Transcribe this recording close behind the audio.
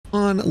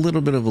on a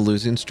little bit of a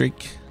losing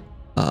streak.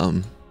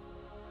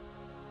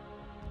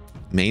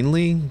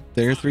 Mainly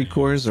their 3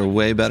 cores are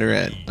way better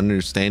at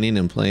understanding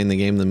and playing the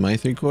game than my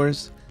 3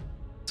 cores.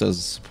 So as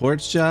a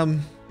support's job,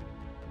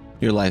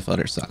 your life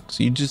utter sucks.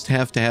 You just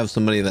have to have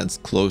somebody that's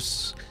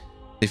close.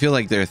 I feel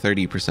like they're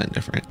 30%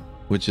 different,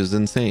 which is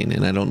insane.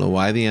 And I don't know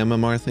why the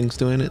MMR thing's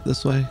doing it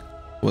this way.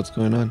 What's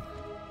going on?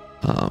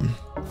 All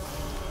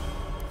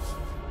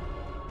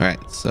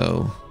right,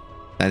 so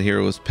that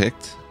hero was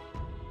picked.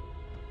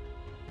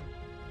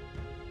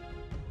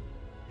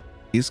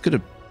 He's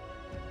gonna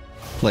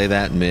play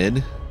that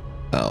mid.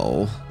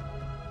 Oh,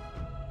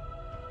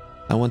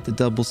 I want the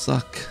double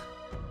suck.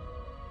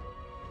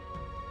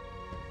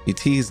 You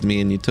teased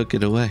me and you took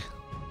it away.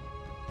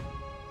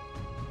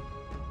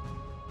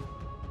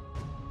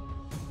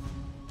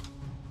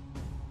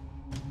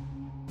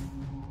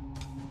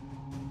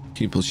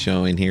 People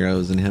showing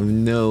heroes and have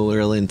no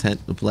real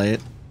intent to play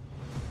it.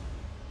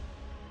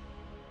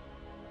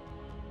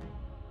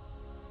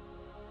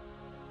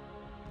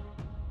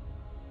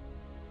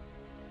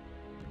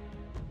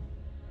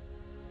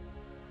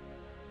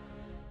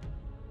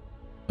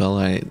 Well,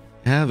 I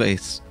have a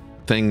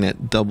thing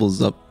that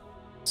doubles up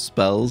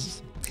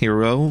spells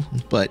hero,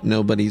 but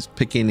nobody's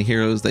picking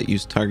heroes that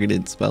use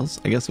targeted spells.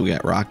 I guess we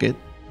got Rocket.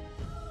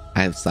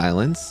 I have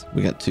Silence.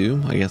 We got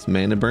 2. I guess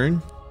Mana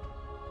Burn.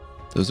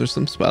 Those are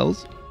some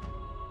spells.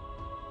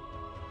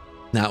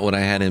 Not what I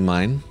had in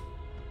mind.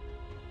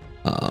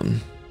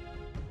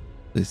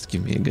 Please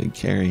give me a good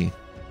carry.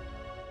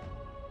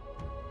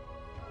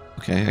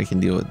 Okay, I can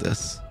deal with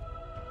this.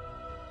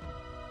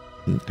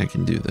 I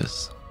can do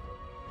this.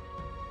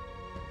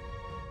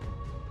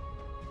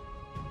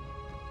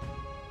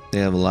 They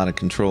have a lot of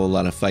control, a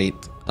lot of fight.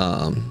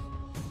 Not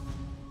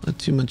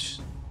too much.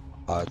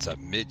 It's a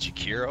mid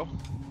Jakiro.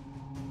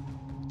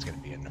 It's gonna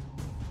be in.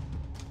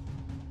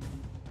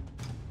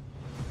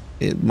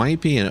 It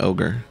might be an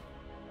ogre.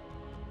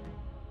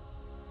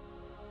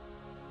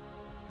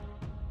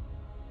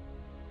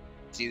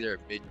 It's either a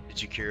mid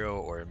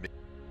Jakiro or a mid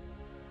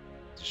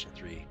position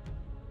 3.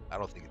 I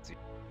don't think it's.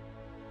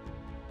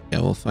 Yeah,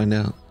 we'll find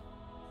out.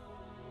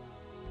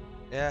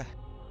 Yeah.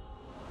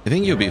 I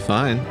think you'll be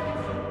fine.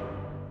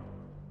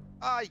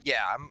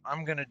 Yeah,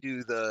 I'm gonna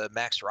do the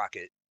max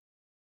rocket.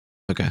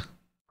 Okay.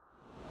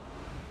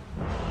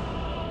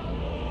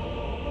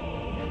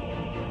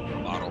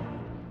 Bottle.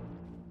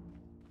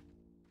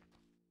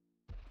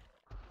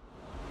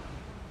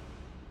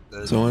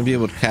 So I want to be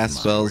able to cast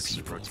spells. Two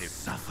in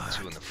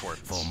the fort.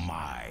 For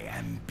my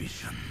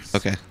ambitions.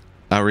 Okay.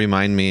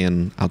 Remind me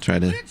and I'll try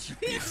to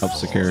help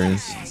secure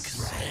it.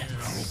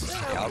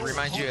 Yeah, I'll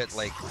remind you at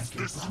like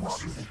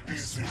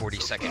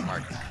 40-second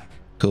mark.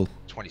 Cool.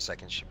 20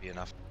 seconds should be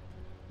enough.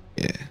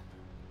 Yeah.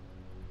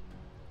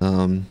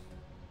 I'm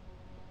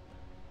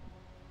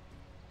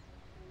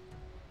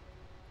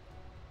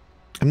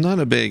not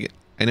a big.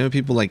 I know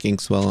people like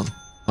Inkswell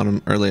on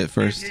him early at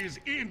first.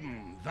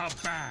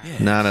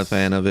 Not a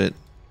fan of it.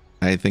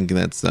 I think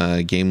that's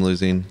game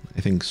losing.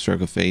 I think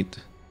Stroke of Fate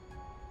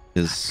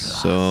is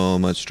so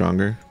much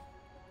stronger.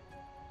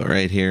 But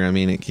right here, I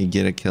mean, it can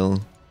get a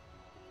kill.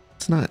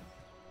 It's not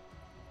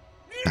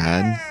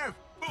bad.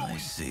 I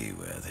see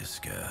where this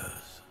goes.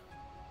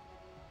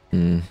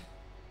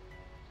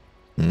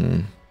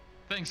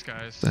 Thanks,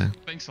 guys.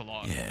 Thanks a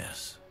lot.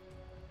 Yes.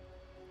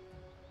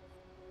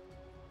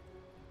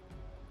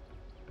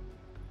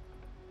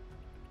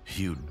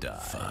 You die.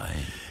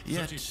 Fine.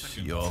 Yet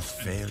your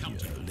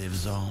failure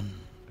lives on.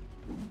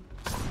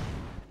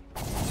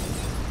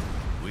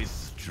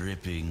 With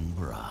dripping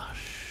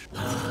brush.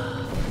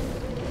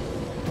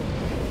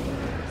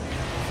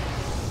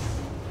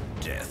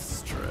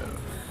 Deathstroke.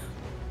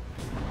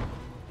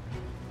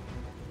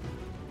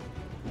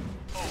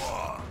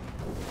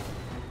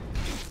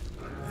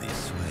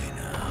 This way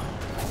now.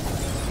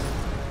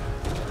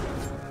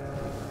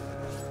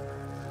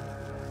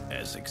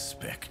 As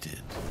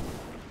expected.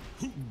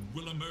 Who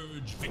will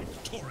emerge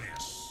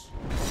victorious?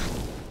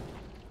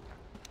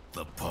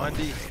 The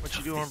Wendy, what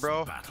you doing,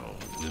 bro? Battle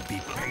will be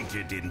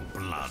painted in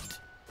blood.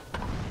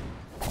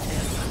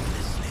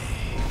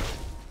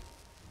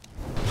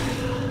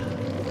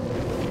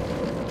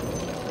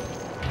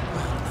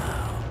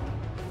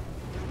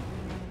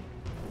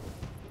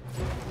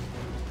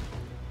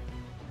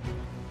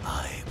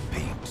 I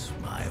paint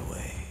my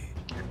way.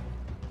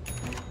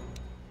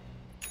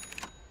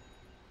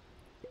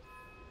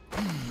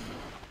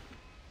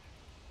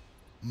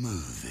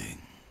 Moving.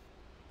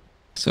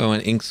 So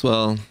in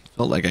Inkswell,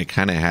 felt like I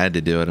kind of had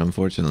to do it,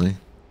 unfortunately.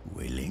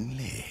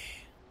 Willingly.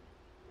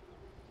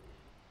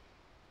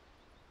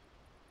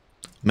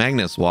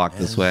 Magnus walked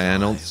this way.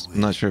 I'm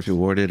not sure if he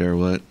warded or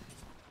what.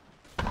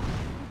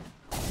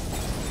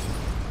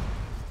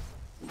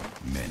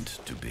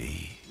 Meant to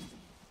be.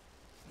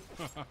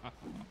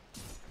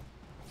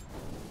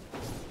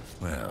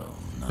 Well,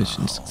 no.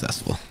 Mission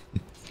successful.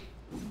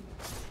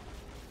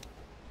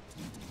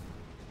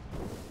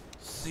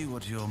 See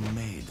what you're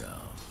made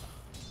of.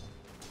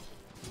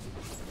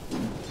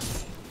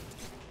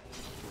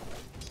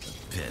 A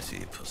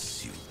petty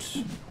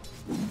pursuit.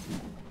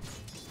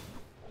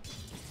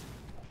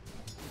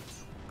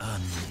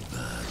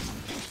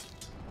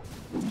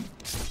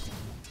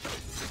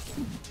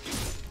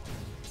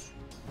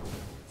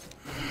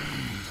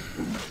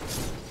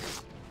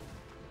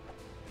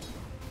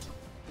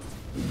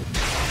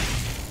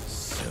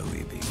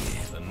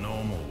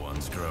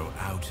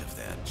 out of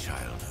their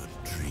childhood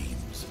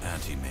dreams,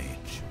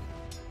 anti-mage.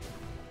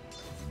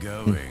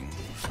 Going.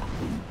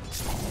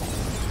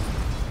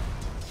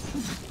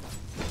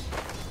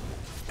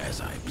 As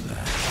I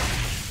planned.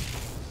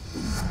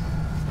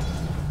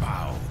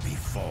 Bow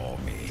before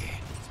me.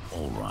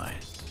 All right.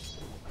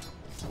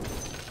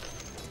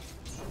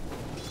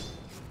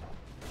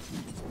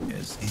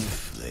 As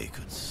if they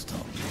could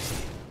stop me.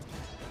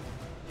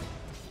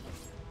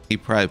 He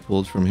probably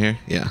pulled from here.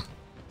 Yeah.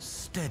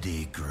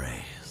 Steady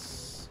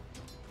grace.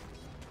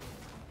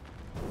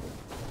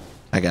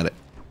 I got it.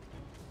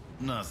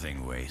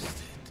 Nothing wasted.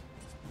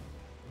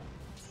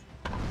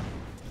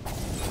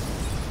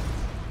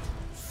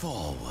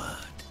 Forward.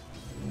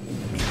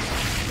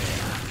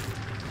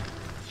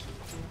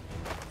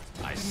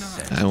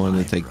 I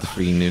wanted to take the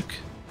free nuke.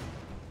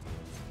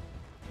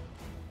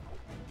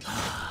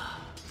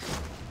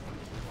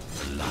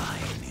 The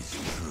line is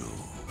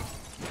true.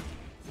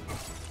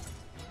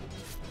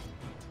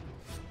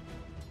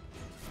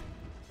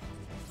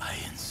 I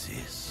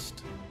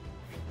insist.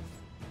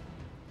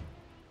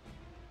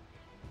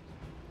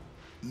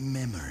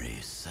 Memory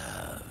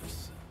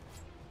serves.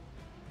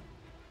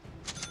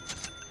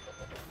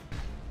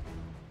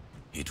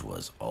 It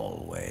was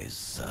always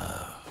so.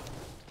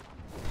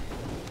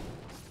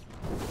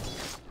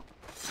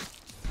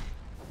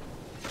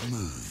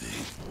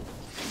 Moving.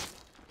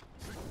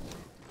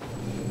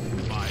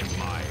 By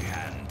my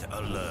hand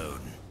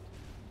alone.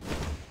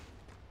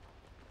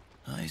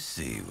 I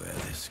see where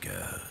this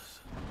goes.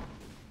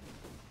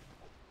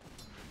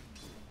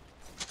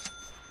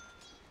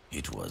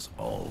 It was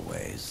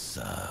always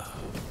so.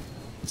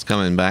 It's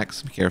coming back,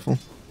 so be careful.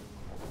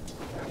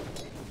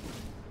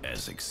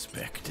 As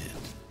expected.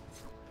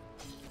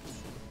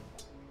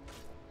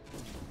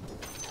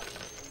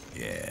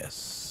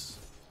 Yes.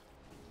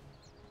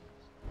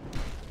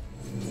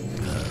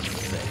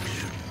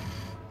 Perfection.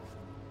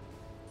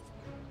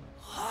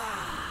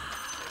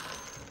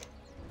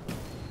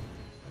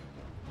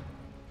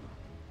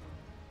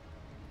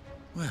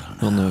 Well, I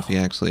don't know if he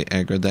actually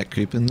aggroed that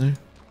creep in there.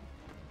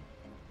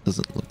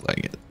 Doesn't look like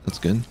it. That's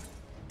good.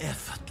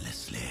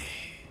 effortlessly.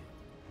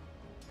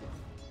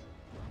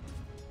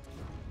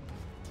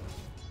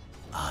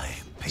 I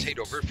Take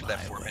over for that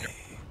 4-minute.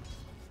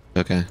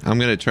 Okay, I'm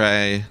gonna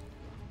try.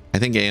 I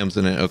think AM's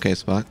in an okay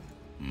spot.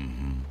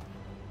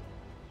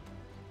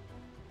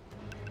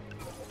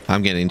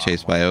 I'm getting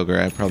chased by Ogre.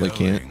 I probably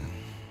can't.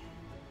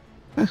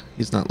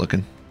 He's not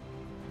looking.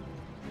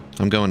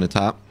 I'm going to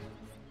top.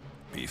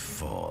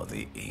 Before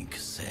the ink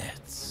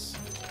sets.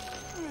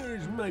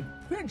 Where's my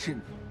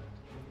pension?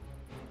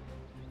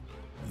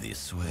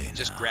 This way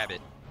Just now. grab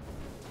it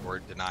or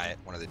deny it.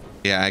 One of the.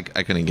 Yeah,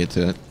 I couldn't get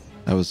to it.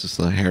 I was just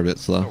a hair bit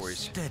slow. No worries.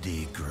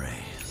 Steady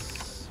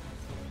grace.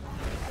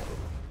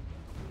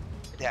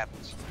 It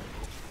happens.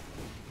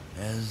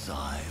 As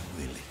I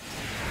will it.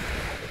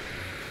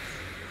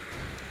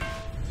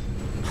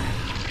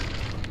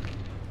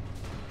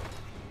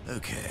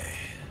 Okay.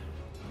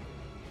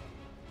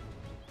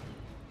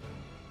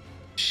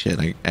 Shit,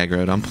 I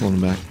aggroed. I'm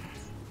pulling back.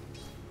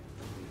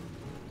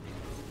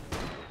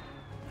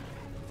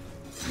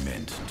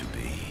 Meant to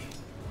be.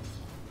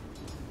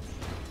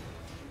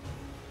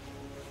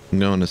 I'm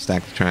going to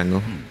stack the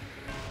triangle.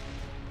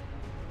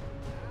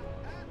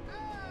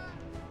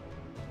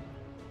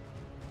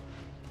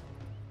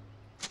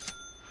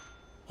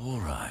 All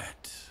right.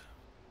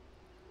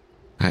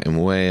 I am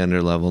way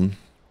under leveled.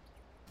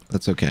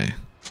 That's okay.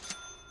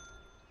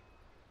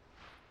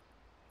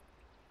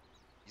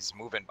 He's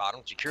moving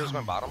bottom. Jakira's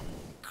moving bottom.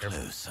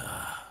 Closer.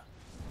 I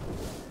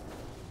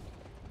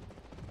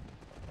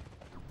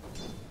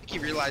think he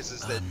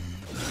realizes that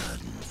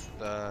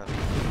the.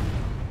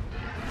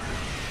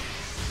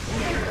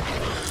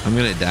 I'm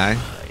gonna die,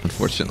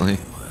 unfortunately.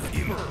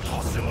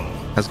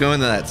 I was going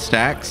to that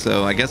stack,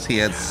 so I guess he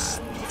had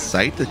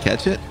sight to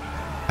catch it.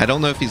 I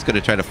don't know if he's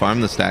gonna try to farm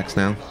the stacks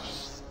now.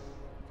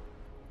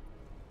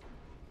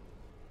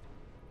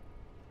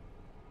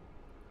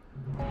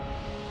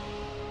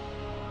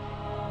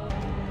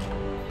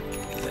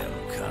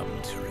 They'll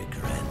come to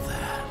regret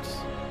that.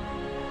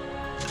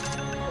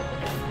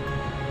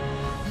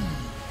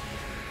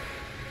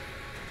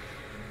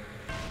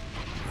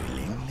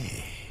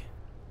 Willingly.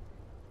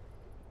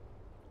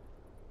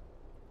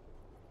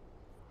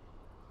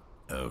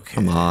 Okay.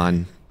 Come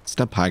on,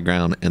 step high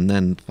ground and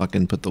then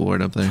fucking put the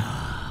ward up there.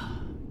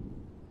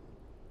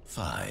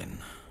 Fine.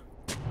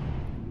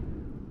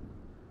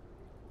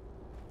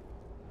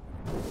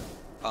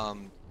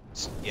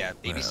 Yeah,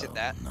 babysit Well,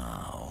 that.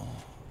 now.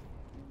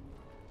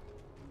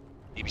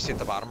 Babysit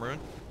the bottom rune.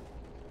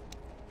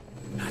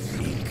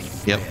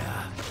 Yep.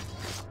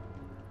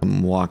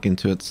 I'm walking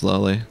to it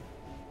slowly.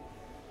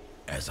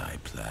 As I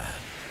planned.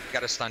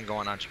 Got a stun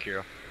going on,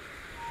 Jakiro.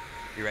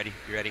 You ready?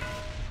 You ready?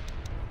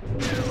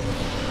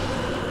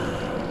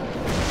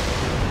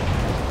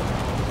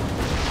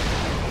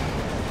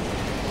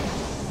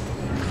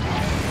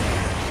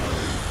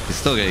 He's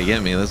still gonna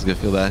get me. This is gonna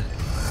feel bad.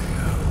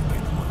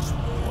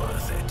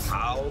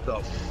 How the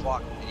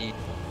fuck did he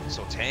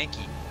so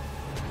tanky?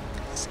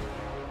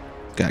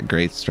 got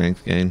great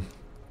strength gain.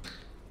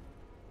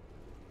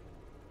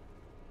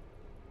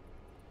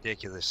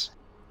 Ridiculous.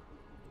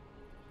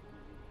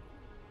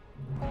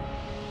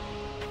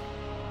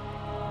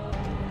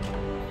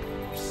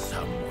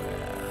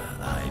 Somewhere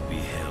I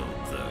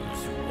beheld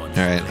those who once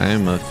All right, I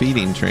am a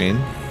feeding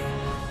train.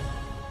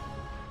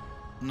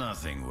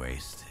 Nothing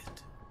wasted.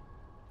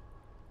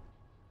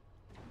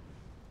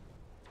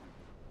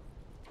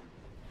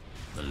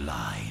 The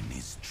line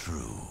is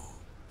true.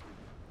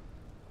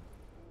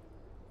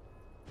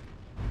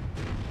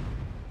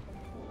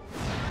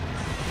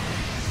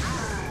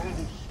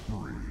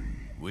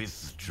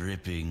 With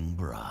dripping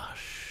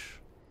brush.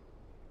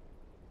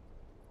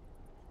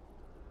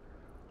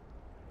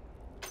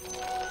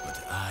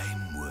 But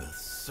I'm worth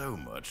so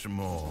much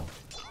more.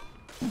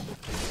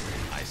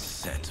 I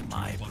set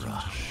my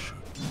brush.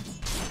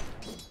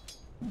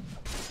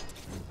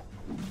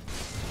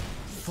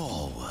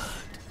 Forward.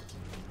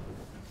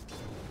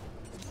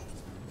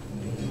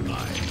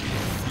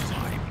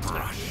 My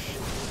brush.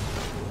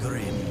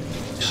 Grim.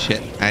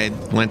 Shit, I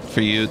went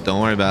for you.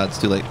 Don't worry about it. It's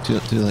too late. Too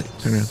late.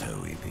 Turn around. So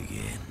we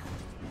begin.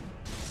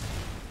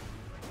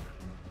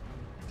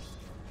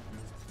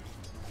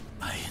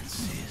 I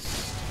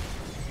insist.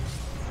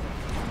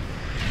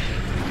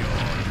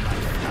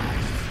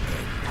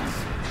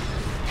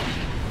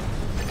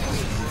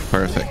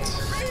 Perfect.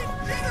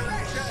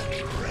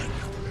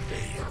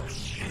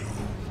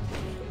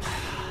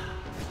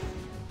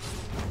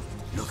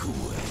 Look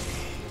away.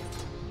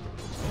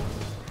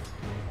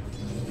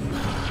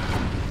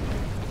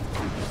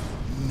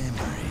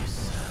 Memory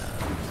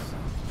serves.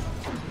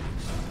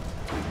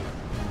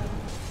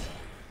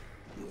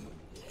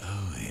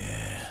 Oh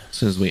yeah. As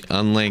soon as we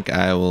unlink,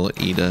 I will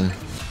eat a.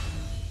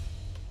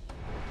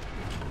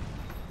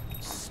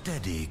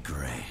 Steady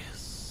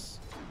grace.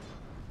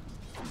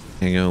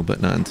 There you go,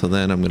 but not until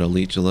then. I'm gonna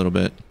leech a little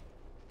bit.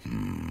 I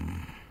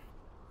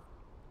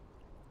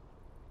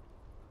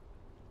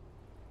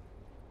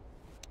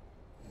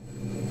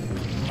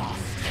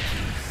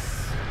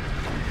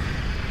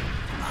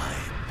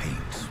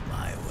paint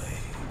my way.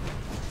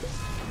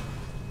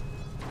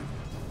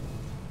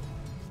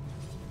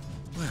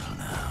 Well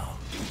now,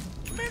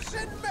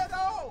 Mission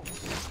Bellow!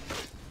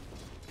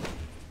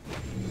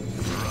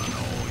 run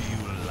all you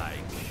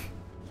like.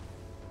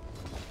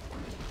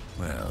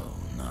 Well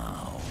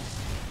now.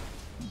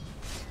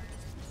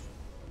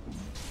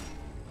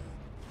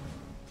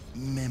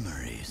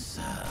 Memory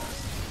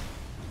serves.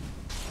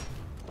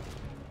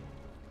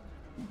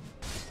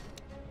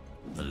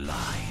 The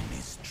line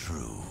is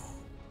true.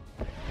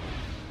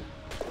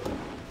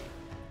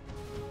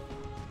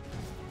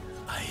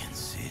 I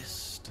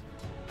insist.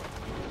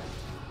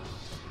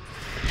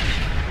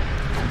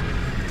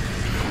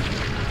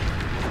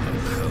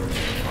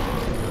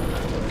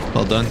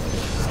 Well done.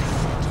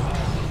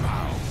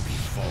 Bow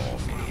before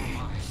me.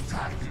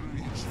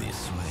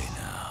 This way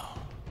now.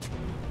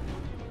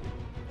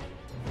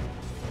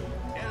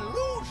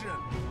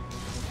 Illusion!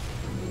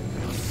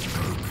 A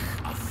stroke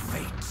of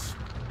fate.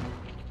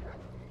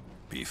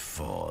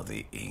 Before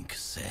the ink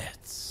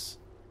sets.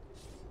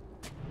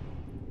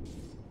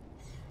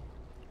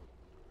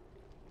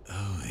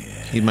 Oh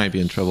yeah. He might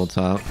be in trouble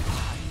top.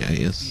 Yeah,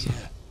 he is.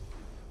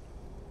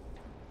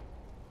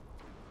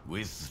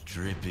 With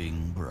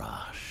dripping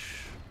brush.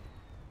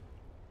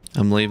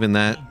 I'm leaving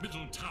that. Your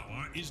middle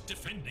tower is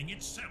defending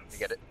itself. I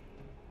get it.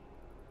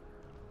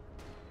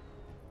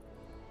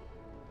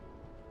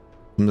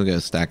 I'm gonna go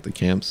stack the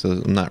camp, so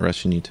I'm not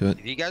rushing you to it.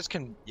 If you guys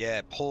can,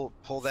 yeah, pull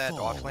that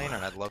off lane,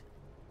 and I'd love.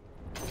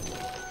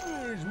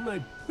 Where's my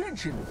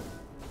pension?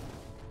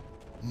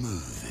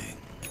 Moving.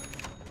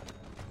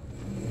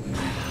 Your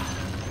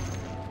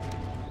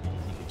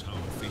middle tower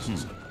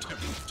faces a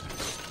terrible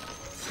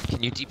test.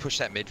 Can you push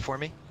that mid for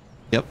me?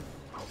 Yep.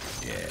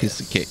 Yes. Piece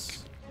of cake.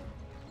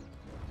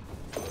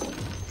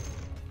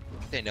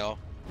 They know.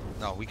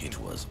 No, we can. It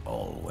was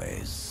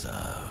always so.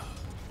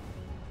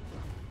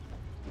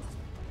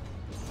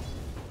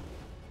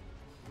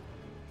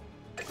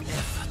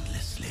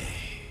 Effortlessly.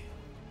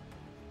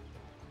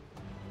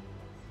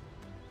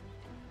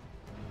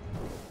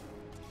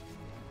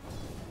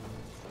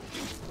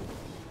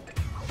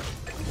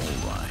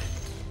 All right.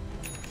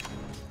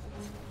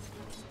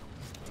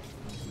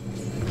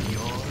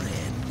 Your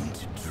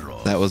end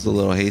draws. That was a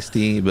little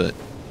hasty, but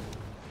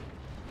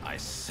I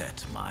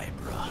set my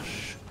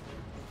brush.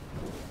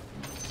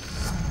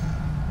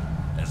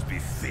 As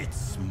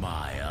befits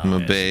my I'm a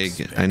eyes big.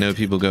 I know expected.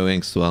 people go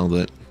inks well,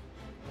 but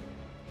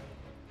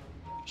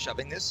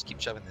Shoving this?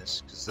 Keep shoving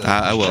this. Cause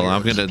I will.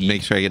 I'm gonna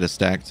make sure I get a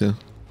stack too.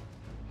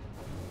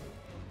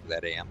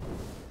 that AM.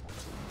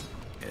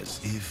 As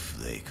if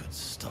they could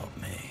stop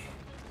me.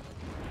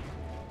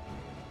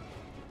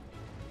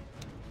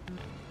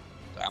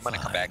 So I'm gonna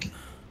come back. Fine.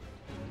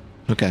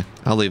 Okay,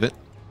 I'll leave it.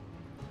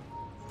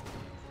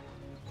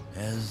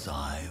 As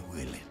I will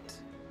it.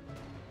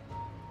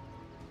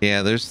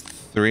 Yeah, there's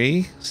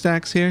 3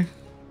 stacks here.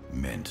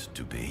 Meant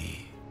to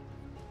be.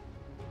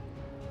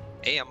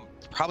 AM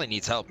probably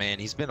needs help, man.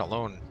 He's been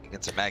alone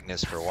against a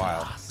Magnus for a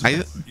while.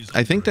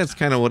 I think that's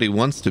kind of what he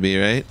wants to be,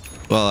 right?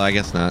 Well, I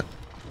guess not.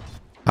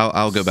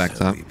 I'll go back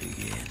top.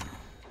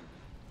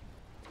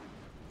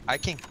 I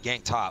can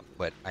gank top,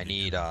 but I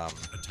need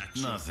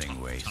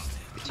Nothing wasted.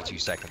 52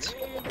 seconds.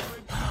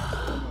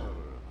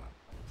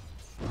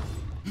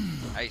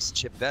 Nice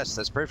chip vest.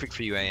 That's perfect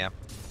for you, AM.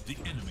 The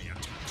enemy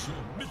attacks your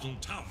middle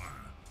tower.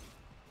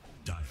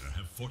 Dire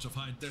have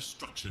fortified their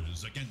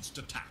structures against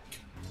attack.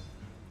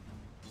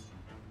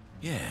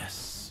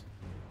 Yes.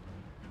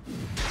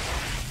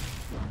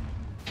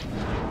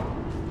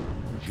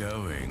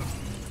 Going.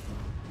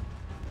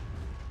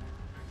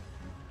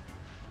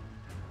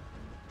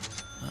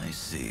 I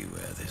see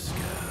where this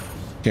goes.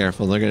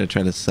 Careful, they're gonna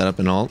try to set up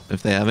an ult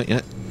if they haven't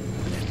yet.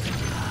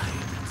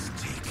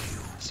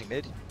 See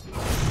mid.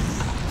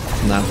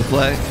 Not the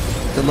play.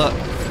 Good luck.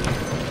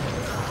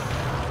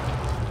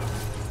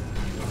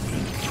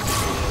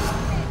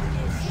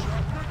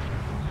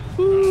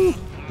 Woo.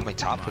 Coming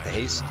top with the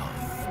haste.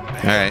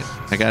 All right,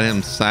 I got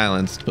him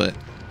silenced, but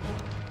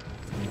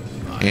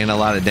and a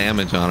lot of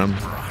damage on him.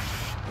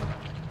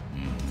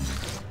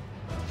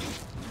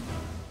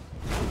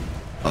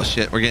 Oh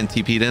shit, we're getting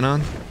TP'd in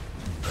on.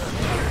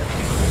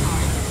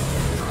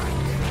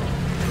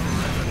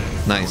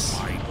 Nice.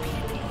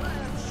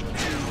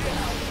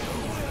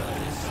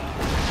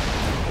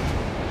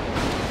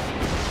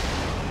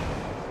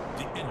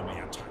 The enemy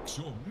attacks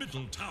your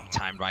middle tower.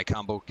 Timed my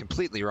combo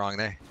completely wrong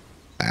there.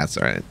 That's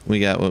all right. We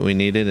got what we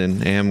needed,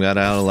 and Am got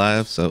out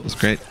alive, so it was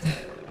great.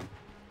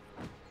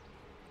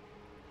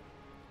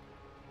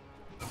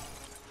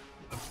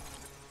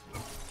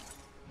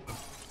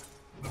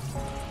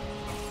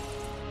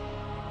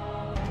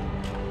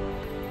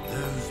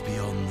 Those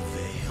beyond the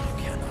veil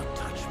cannot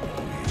touch me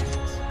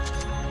yet.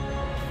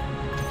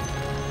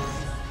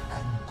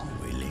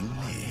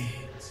 Willingly.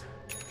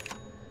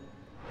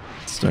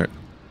 Start.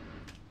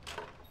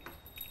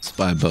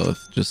 Spy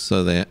both, just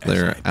so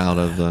they're out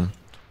of the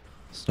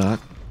stock.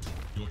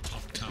 Your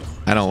top tower.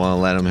 I don't want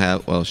to let him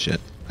have. Well, shit.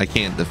 I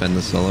can't defend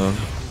the solo. What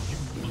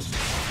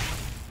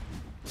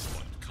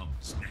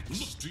comes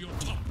next? Look to your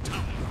top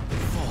tower.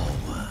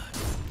 Forward.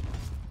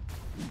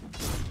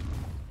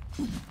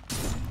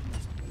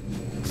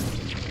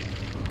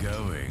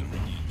 Going.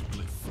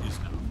 Glyph is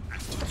now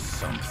active.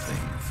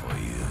 Something for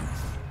you.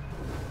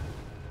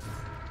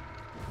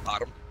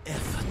 Bottom.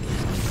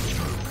 Effortless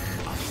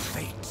stroke of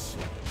fate.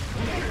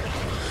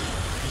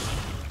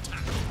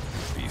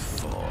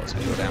 Before Let's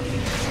go down.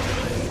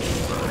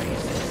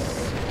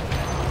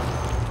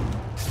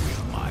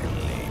 my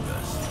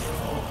labors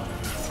fall.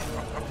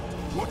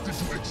 What did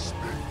you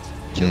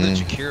expect? Kill the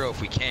Jakiro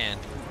if we can.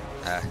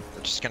 We're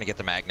just gonna get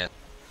the magnet.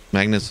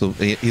 Magnus,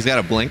 he's got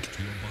a blink.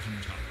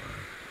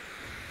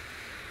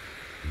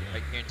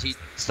 Right, guaranteed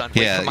stun.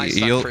 Wait Yeah, for my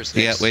stun you'll first.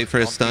 yeah. Nix. Wait for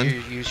his Don't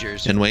stun Use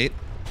yours. and wait.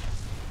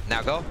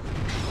 Now go.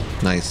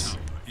 Nice,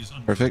 Is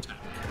under perfect. attack.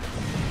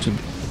 Should-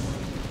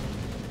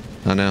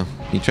 Oh no,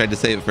 he tried to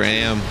save it for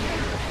Am.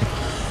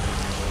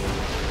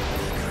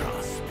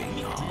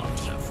 Grasping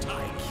arms of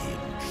my kin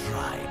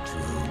tried to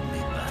hold me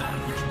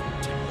back.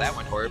 That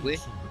went horribly.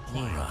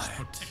 Requires Alright.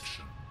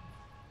 protection.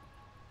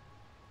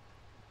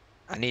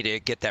 I need to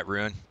get that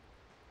rune.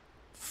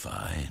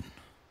 Fine.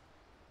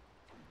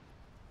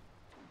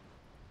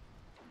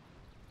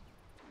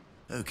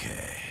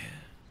 Okay.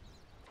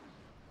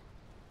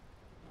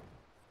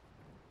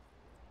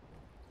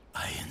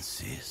 I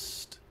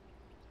insist.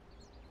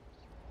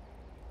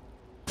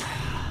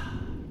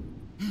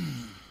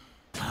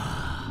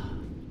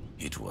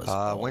 It was.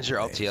 When's your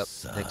ulti up?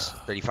 always, Next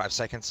 35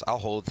 seconds. I'll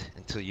hold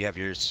until you have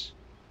yours.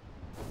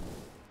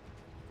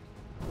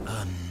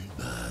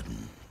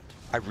 unburdened,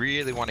 I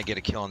really want to get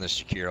a kill on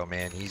this Jakiro,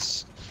 man.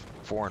 He's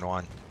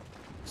 4-1.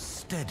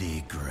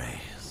 steady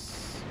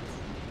grace.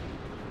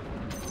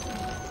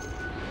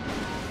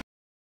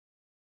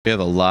 We have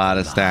a lot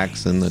of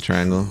stacks in the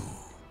triangle.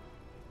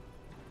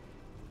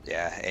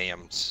 Yeah,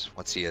 AM's.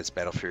 Once he has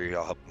Battle Fury,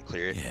 I'll help him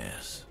clear it.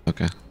 Yes.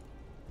 Okay.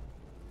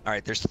 All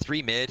right, there's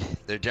 3 mid.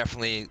 They're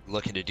definitely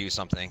looking to do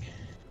something.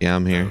 Yeah,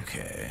 I'm here.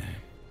 Okay.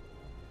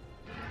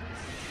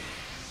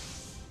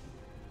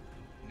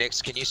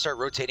 Nix, can you start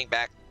rotating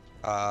back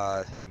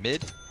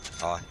mid?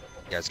 Oh,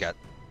 you guys got...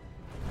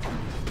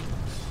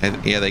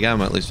 Yeah, they got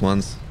him at least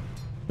once,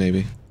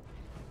 maybe.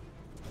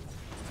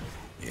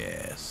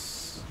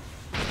 Yes.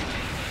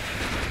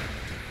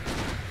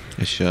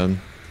 I showed.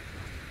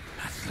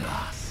 At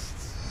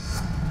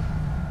last.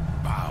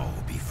 Bow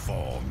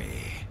before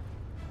me.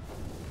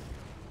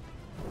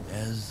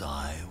 As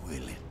I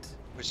will it.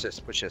 Push this,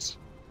 push this.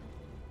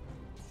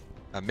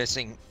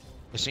 Missing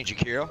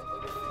Jakiro.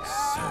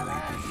 So we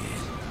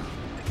begin.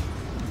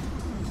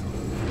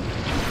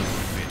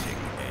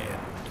 Fitting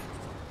end.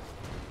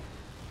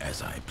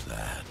 As I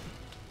planned.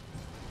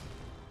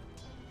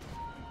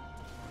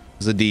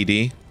 It's a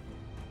DD.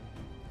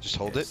 Just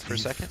hold it for a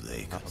As if second.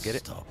 They I'll could get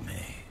it. stop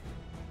me.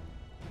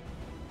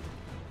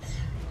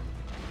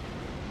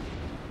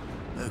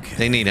 Okay.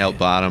 They need help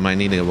bottom. I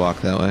need to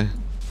walk that way.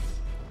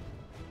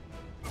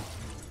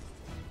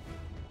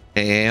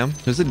 Hey, AM.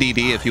 There's a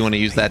DD if you want to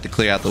use that to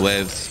clear out the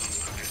waves,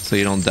 so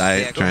you don't die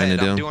Yeah, go trying ahead.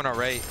 to do I'm 'em. doing all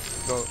right.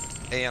 Go,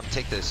 AM,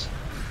 take this.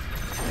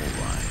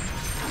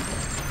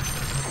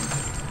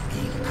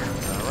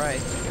 All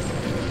right.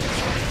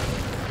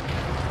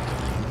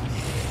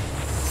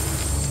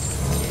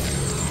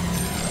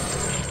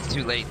 It's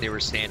too late. They were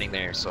standing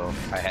there, so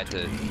I had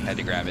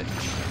to grab it.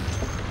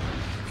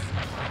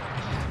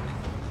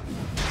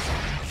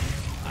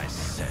 I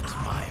set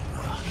my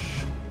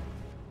rush.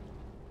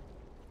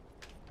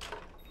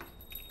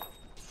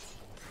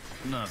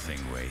 Nothing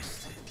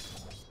wasted.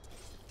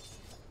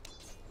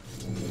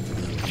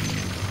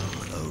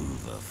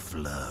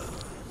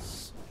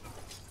 Overflows.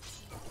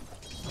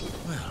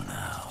 Well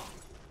now.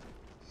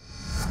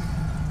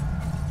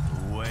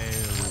 The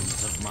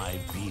wails of my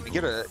people.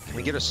 Can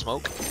we get a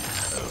smoke?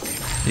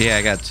 Yeah,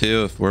 I got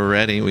 2. If we're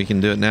ready, we can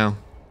do it now.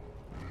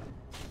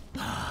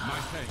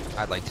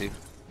 I'd like to.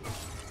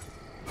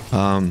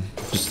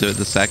 Just do it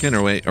the second,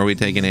 or wait, are we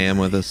taking AM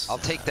with us? I'll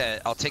take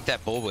that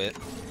bullwhip.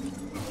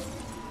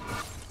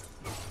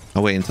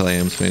 I'll wait until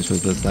AM's finished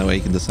with this. That way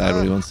he can decide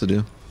what he wants to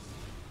do.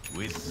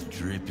 With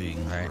dripping.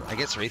 All right, I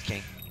guess Wraith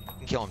King. I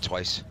can kill him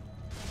twice.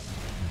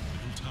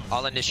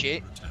 I'll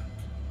initiate.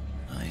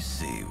 I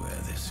see where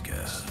this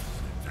goes.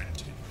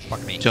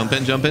 Fuck me. Jump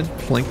in, jump in.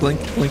 Blink, blink,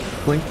 blink,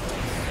 blink.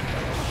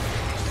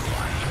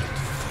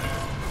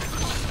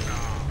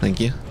 Thank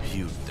you.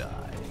 You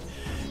die.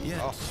 Yet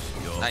Oh,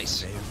 your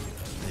nice. failure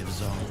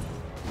lives on.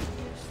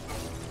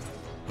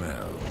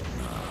 Well,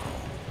 now.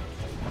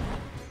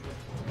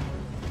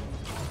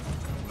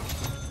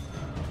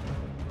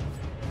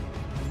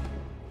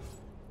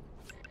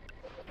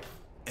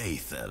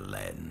 Aether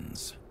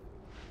lens.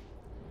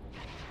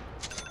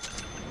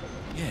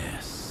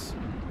 Yes.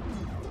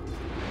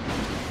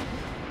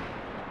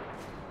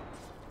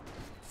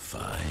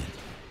 Fine.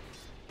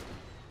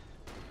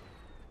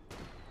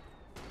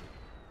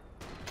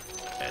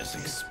 As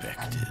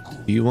expected.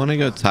 Do you want to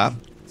go top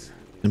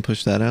and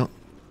push that out?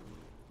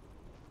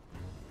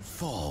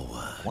 Forward.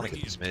 I want to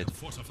get this mid Have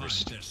fortified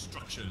first. their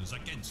structures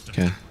against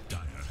Okay. attack. Dire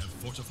have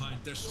fortified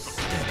their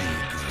structures.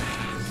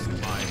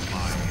 By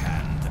my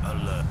hand,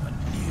 alert a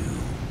new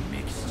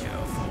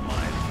mixture for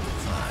my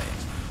vibe.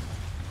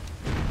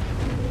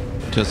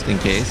 Just in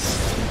case.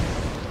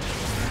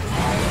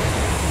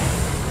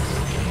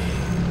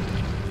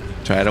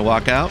 Try to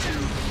walk out.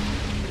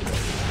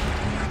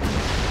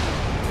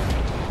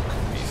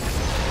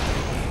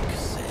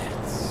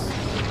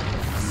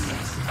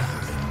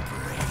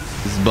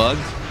 This is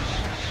bugged.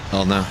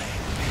 Oh no.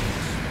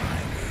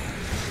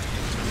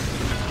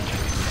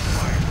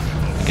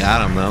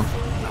 Got him though.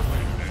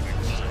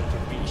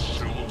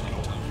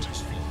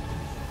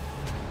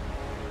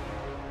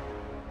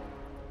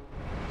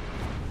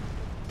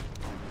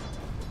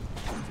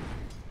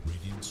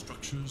 Radiant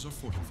structures are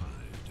fortified.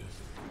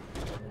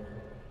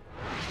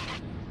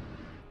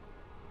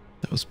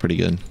 That was pretty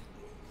good.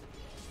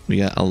 We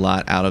got a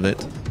lot out of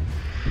it.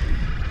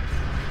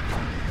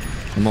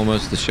 I'm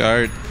almost a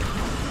shard.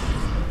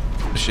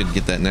 I should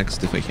get that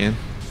next if I can.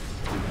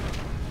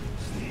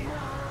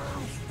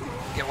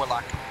 Get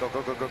Warlock. Go,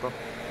 go, go, go, go.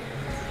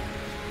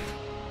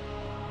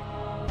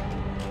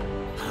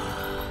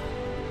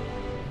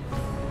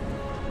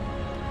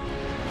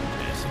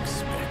 As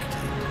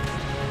expected.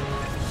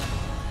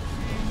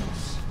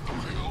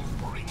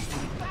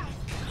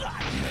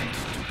 Meant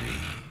to be.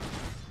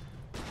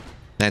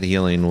 That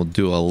healing will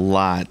do a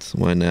lot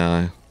when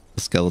the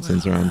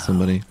skeletons are on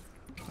somebody.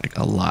 Like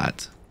a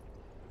lot.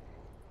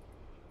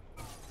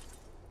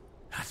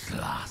 At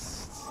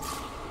last.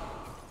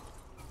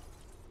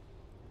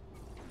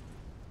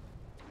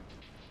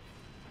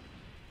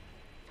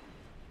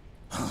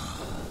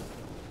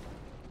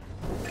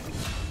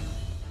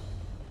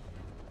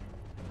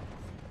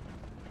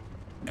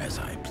 As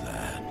I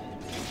planned.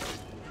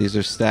 These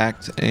are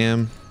stacked,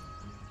 AM.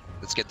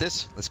 Let's get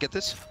this. Let's get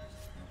this.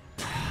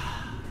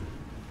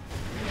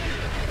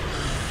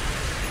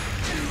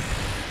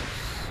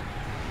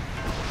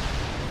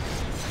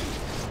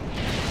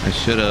 I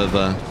should have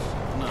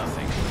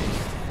Nothing.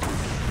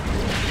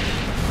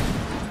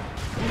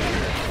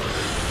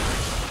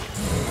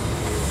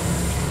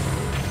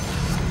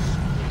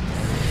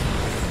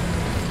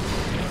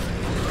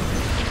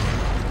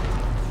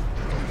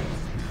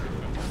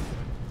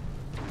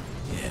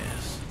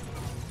 Yes.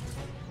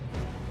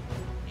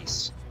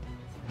 Nice.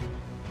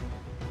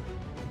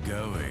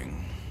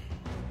 Going.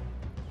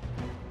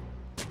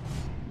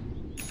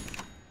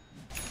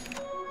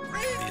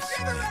 This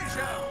way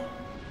now.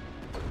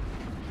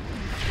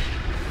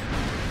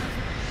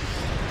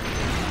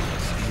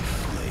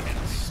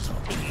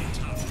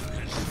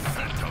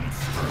 Phantom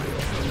fruit.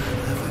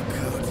 Leather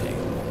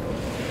coating.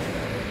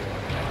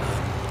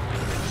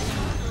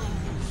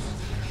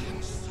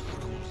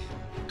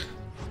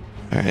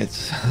 all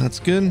right. That's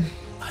good.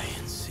 I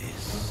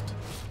insist.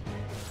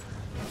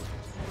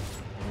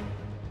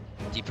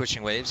 Keep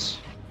pushing waves.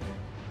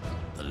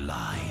 The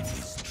line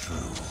is true.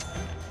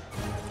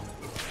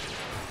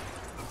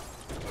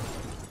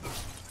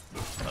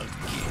 A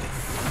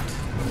gift.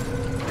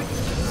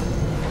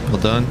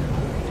 Well done.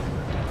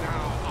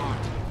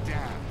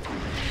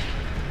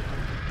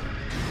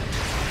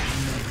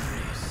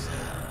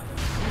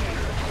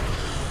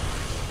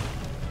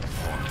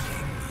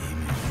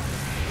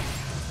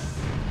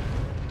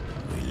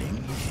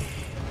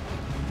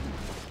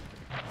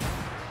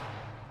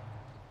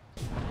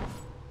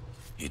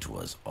 It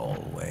was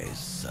always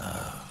so.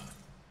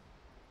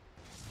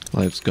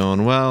 Life's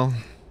going well.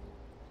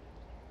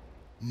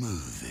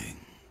 Moving.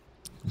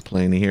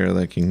 Playing a hero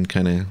that can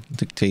kind of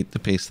dictate the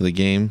pace of the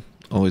game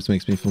always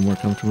makes me feel more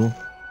comfortable.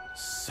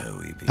 So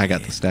we begin. I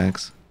got the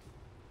stacks.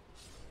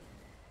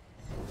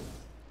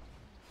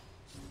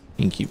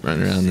 You can keep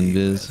running around in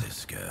Viz.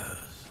 This goes.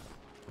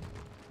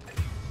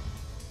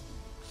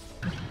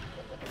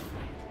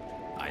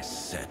 I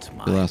set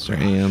my We lost our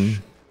brush.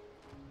 AM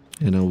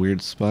in a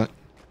weird spot.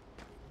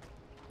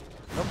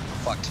 Nope,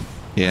 fucked.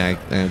 Yeah,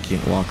 I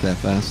can't walk that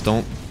fast.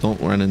 Don't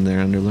run in there,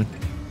 Underlord.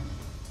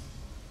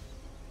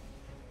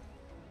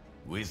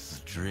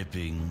 With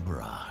dripping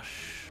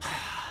brush.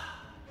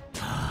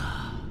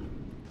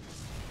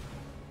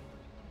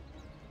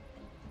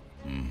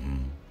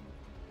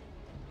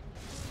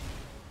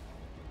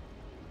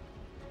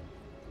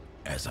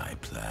 As I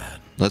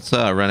planned. Let's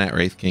run at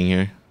Wraith King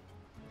here.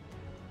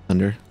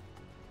 Under.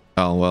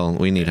 Oh well,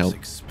 we need As help.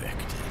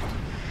 expected.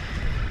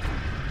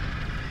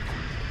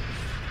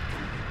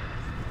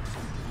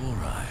 All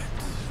right.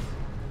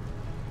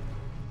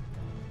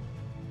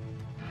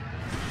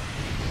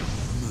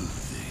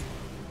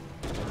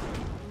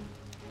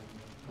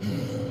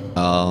 Moving.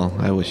 Oh,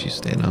 I wish you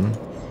stayed on him.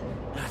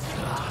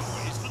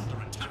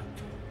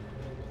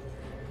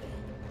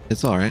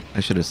 It's all right.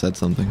 I should have said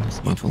something.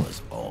 It's my It fault.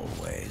 was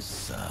always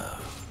so.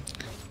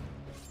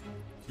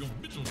 Your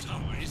middle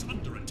tower is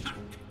under attack.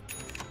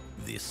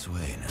 This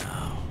way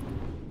now.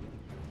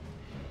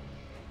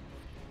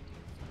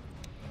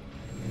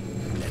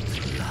 Let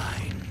the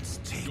lines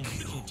Your take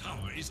you middle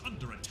tower is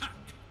under attack.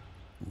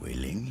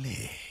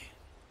 willingly.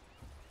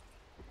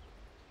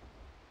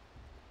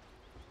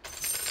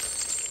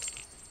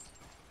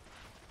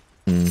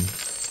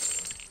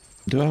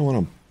 Do I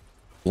want to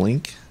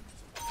blink?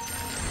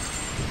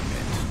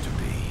 Meant to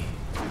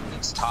be.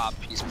 It's top.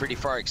 He's pretty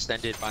far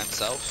extended by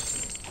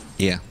himself.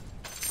 Yeah.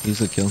 Use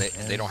the kill.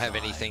 They don't have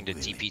anything to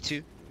TP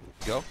to.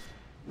 Go.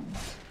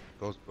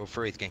 Go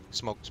for 8th King.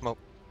 Smoke. The Smoke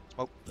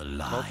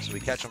line so we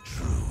catch him. is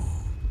true.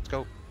 Let's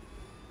go.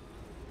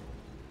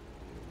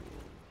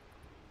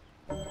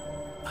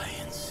 I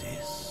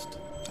insist.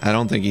 I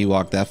don't think he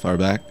walked that far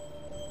back.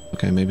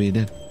 Okay, maybe he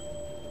did.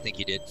 I think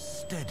he did.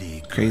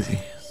 Steady Crazy.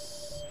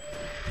 grace.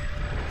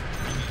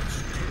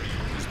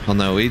 Oh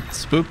no, we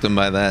spooked him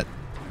by that.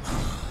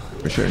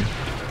 For sure.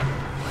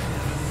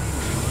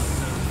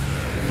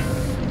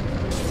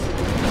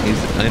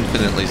 He's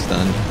infinitely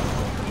stunned.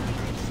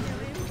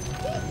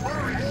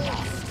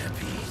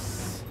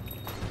 Steppies.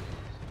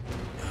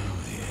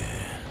 Oh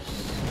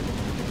yes.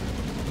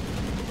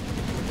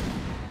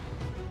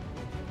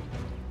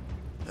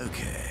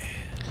 Okay.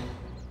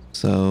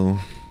 So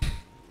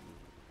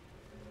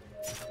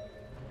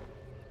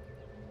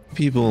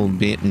people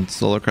beating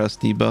Solar Cross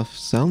debuff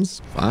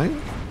sounds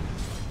fine.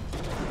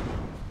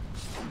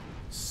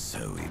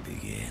 So we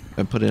begin.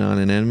 I put it on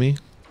an enemy.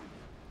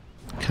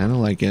 Kind of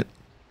like it.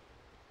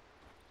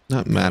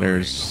 Not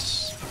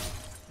matters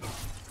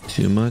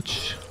too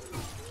much.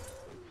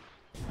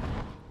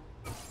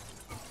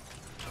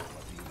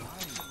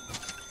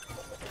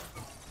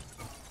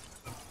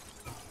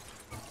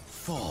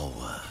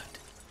 Forward.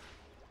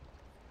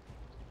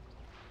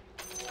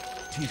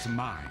 Tis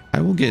mine.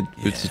 I will get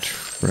Boots of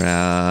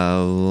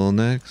Travel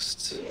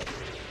next.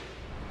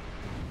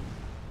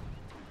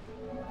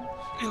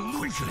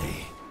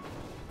 Quickly.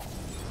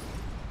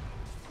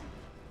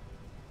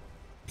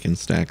 Can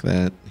stack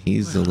that.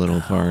 He's a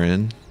little far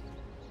in.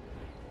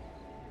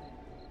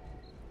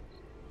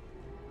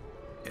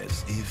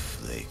 As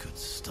if they could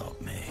stop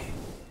me.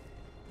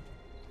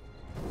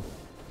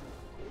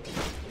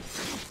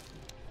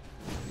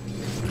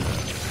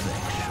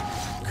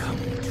 Perfection, come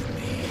to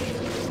me.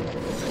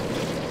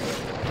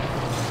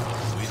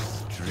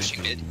 With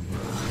Pushing mid.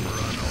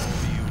 run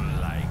all you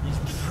like.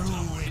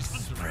 True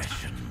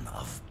expression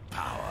of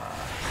power.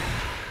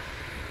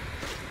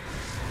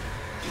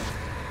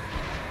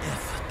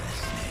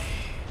 Effortlessly.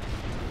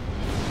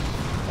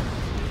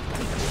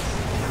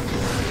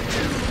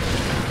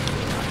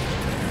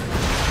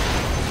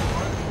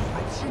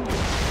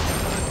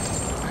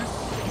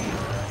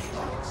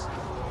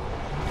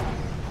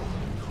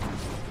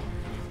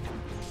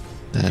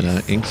 That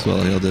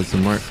Inkswell heal did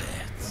some work.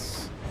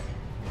 Sets.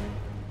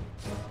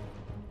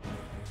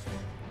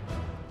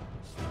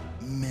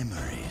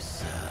 Memory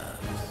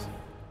serves.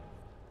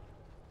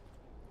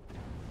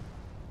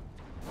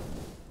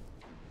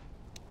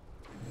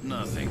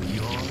 Nothing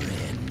your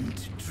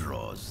end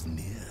draws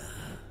near.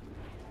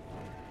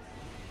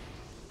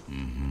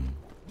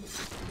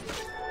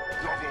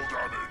 Double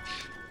damage.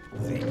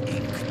 The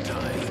ink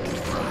tide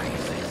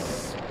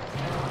rises.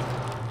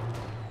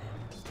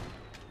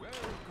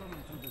 Welcome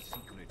to the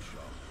secret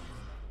shop.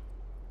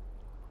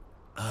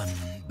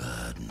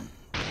 Unburden.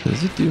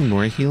 Does it do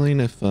more healing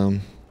if Your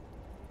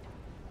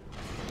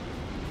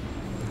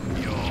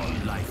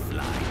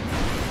lifeline.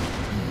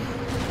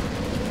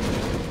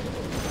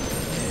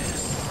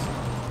 Yes,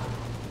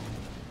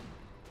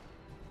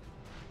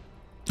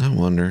 I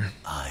wonder.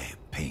 I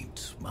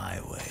paint my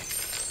way.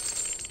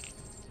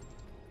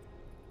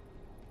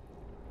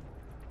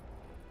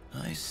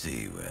 I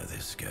see where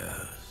this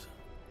goes.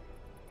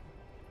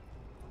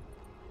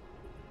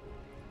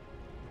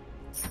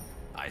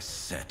 I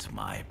set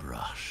my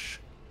brush.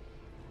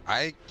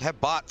 I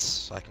have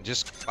bots. I can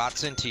just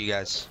bots into you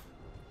guys.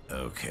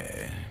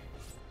 Okay.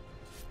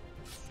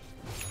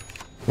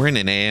 We're in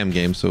an AM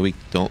game, so we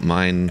don't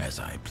mind As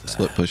I plan.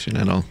 split pushing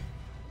at all.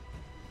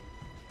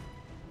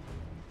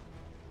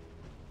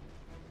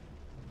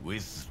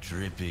 With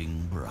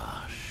dripping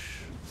brush.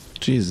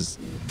 Jesus,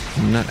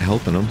 I'm not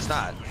helping him. It's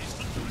not.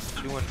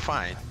 Doing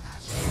fine.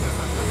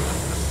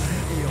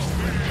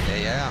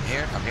 Yeah, I'm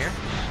here. I'm here.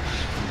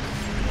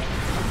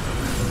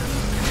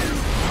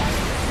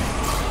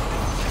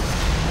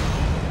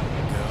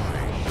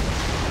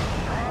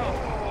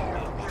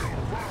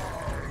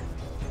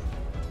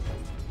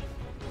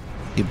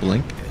 You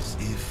blink. As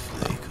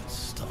if they could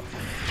stop me.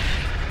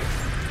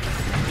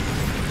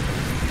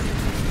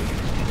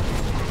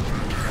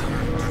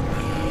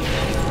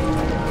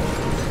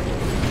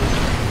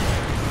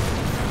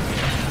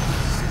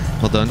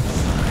 Well done.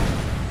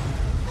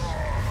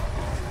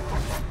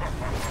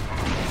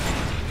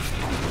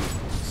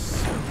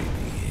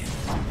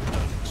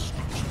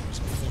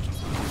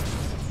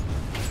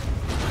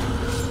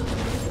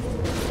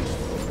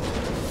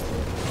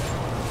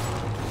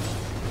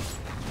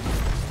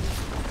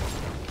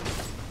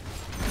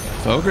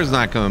 If Ogre's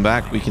not coming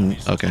back, we can...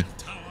 Okay.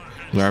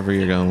 Wherever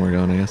you're going, we're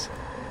going, I guess.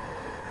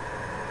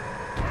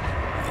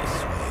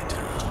 This way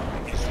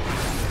down.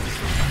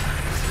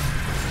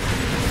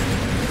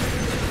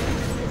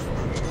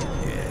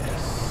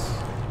 Yes.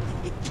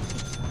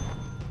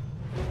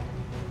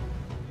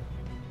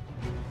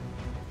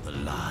 The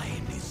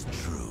line is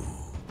true.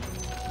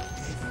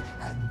 Death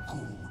and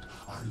good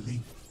are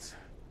linked.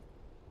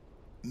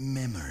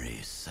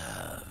 Memory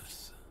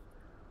serves.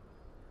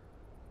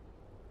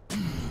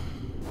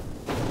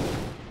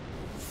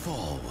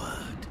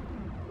 Forward.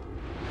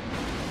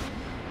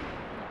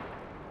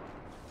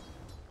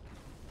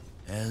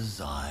 As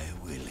I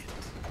will it.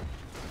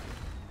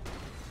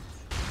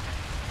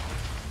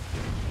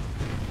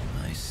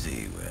 I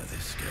see where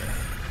this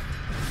goes.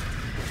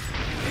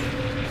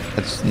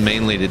 That's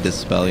mainly to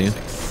dispel you.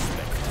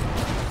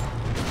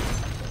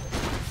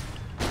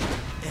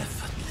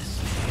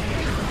 Effortlessly.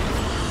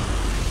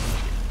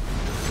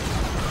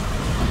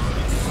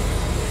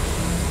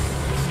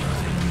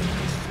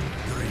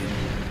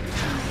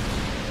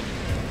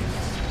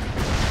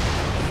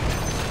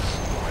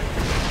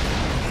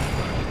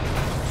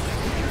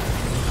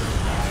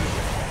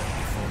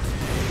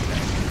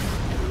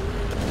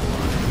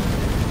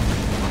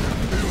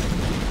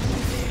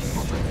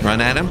 Run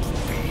at him.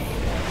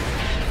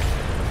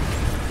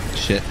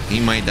 Shit, he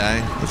might die.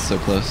 That's so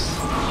close.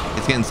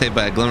 He's getting saved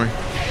by a glimmer.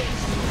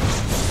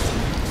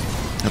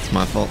 That's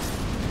my fault.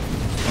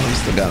 Oh, we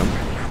still got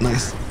him.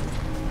 Nice.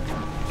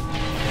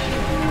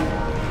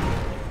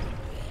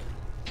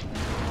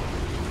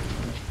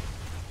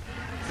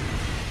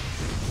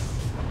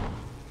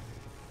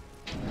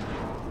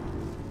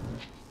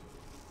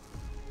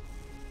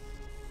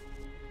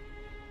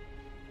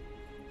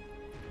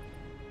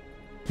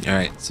 All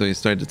right, so he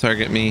started to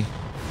target me.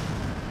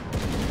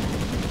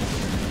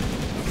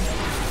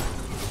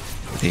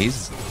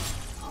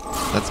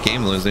 That's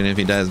game losing if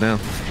he dies now.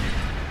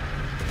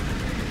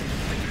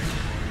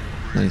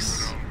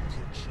 Nice.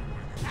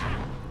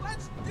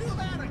 Let's do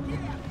that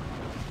again.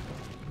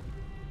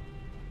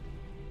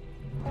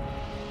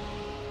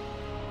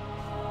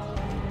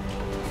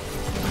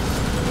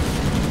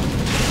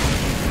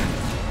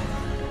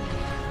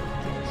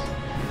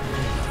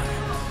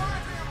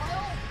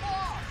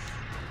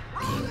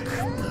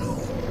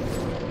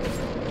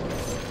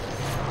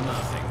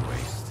 Nothing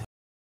wasted.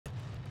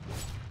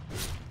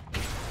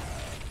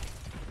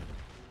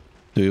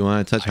 Do we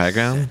want to touch high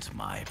ground? Set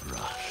my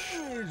brush.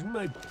 Where's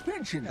my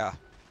pension? Yeah.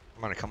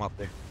 I'm gonna come up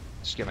there.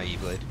 Just get my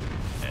E-blade.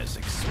 As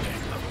expect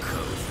a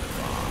code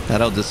of arms.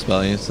 That'll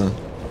dispel you, so.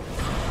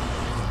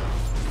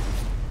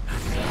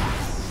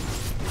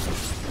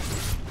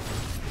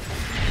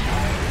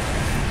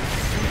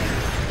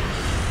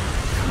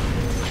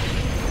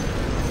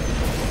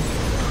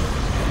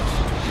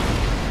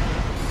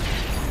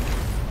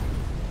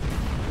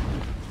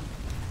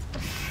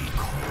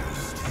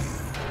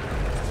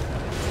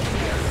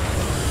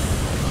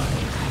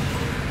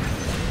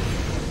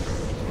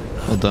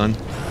 Well done.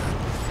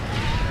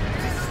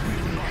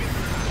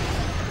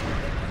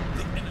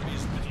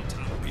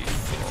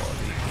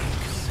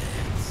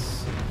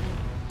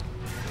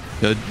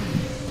 Good.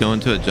 Go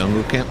into a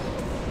jungle camp.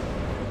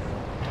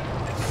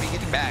 We're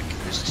getting back.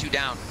 There's 2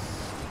 down.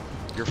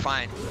 You're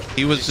fine.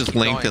 He was just keep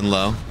linked going. and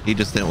low. He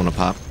just didn't want to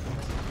pop.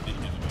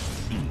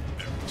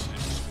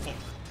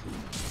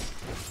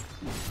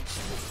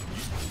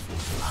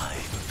 I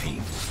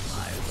paint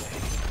my way.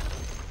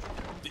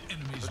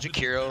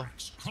 Jakiro.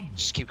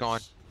 Just keep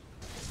going.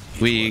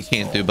 We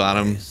can't do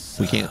bottom.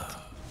 We can't.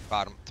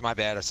 Bottom. It's my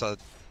bad. I saw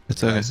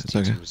It's okay. It's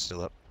okay. T2 was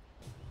still up.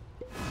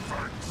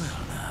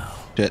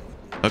 Shit.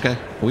 Okay.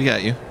 We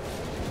got you.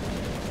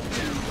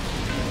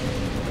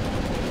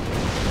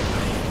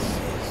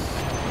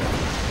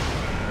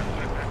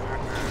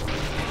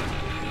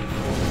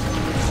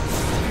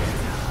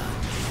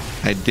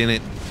 I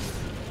didn't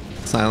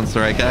silence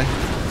the right guy.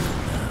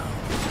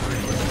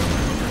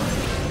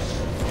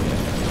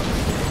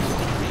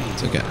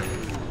 It's okay.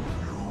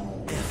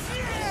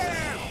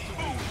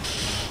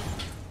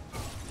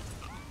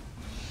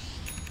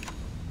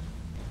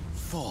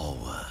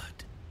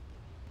 Forward.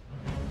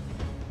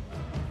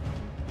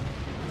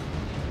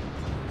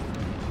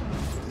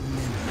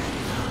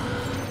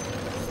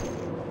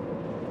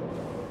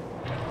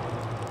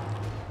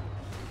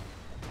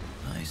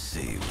 I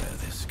see where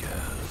this goes.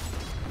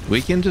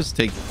 We can just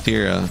take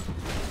tier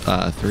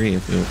 3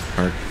 if we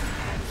are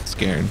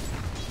scared.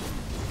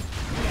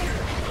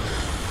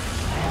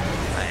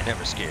 I ain't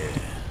never scared.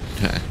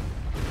 Okay.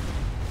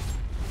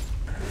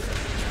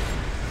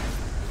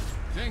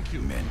 Thank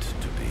you. Meant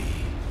to be.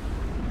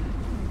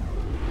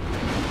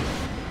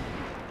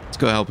 Let's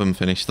go help him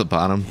finish the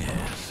bottom.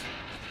 Yes.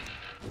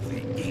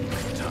 The ink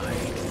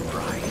tide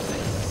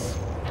rises.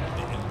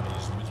 The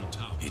enemy's middle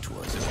tower. It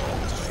was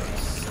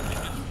always The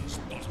enemy's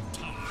bottom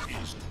tower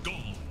is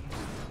gone.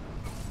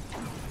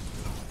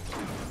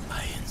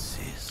 I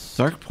insist.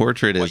 Dark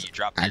Portrait Boy, is you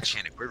dropped that actually.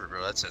 enchanted quiver,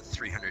 bro. That's a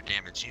 300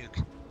 damage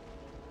nuke.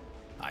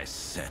 I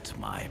set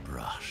my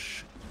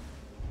brush.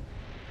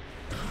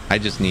 I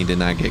just need to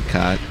not get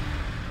caught.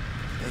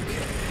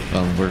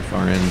 Well, we're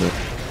far in, but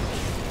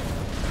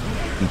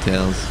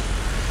details.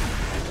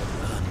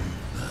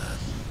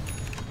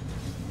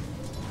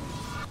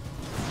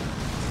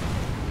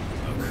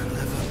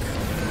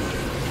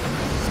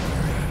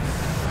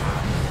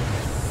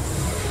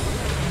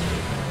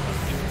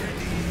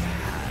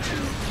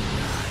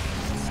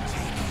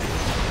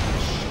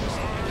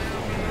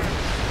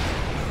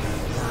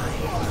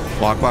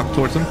 Walk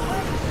towards him.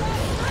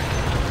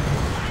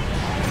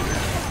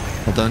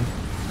 Well done.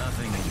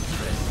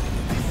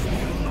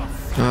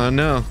 Oh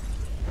no.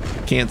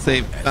 Can't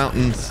save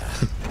fountains.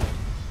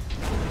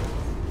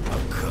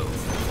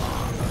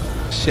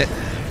 Shit.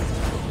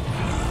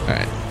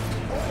 Alright.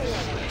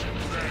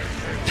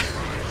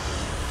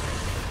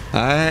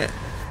 Alright.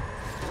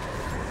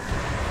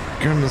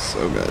 Grim is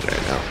so good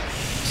right now.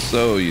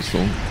 So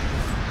useful.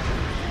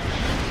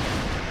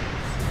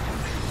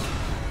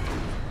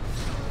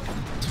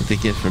 That's what they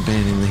get for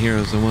banning the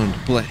heroes I wanted to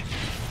play.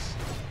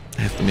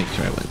 I have to make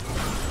sure I win.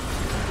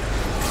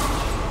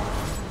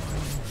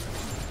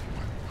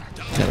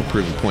 Gotta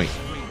prove a point.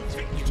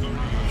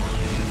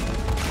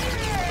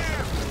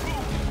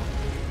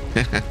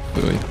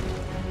 Boy.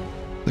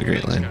 The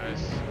great line. Guys,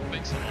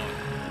 thanks a lot.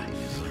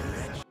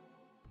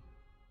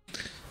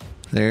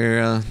 There,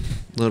 a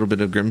little bit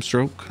of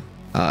Grimstroke.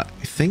 I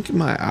think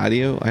my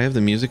audio, I have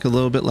the music a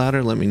little bit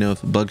louder. Let me know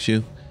if it bugs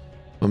you.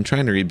 I'm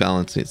trying to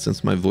rebalance it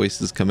since my voice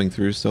is coming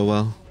through so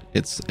well.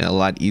 It's a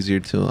lot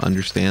easier to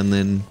understand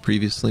than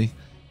previously.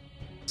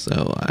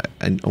 So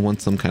I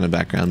want some kind of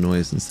background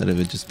noise instead of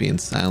it just being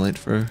silent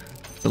for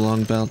the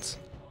long bouts.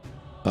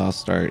 I'll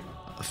start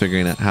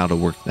figuring out how to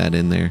work that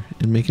in there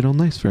and make it all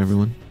nice for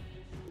everyone.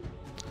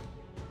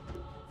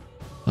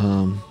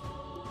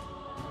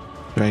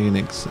 Dragon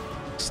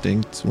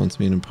Extinct wants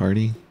me in a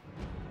party.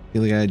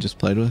 The guy I just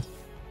played with.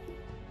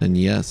 And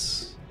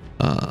yes,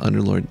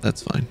 Underlord,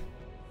 that's fine.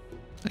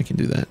 I can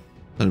do that.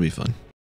 That'll be fun.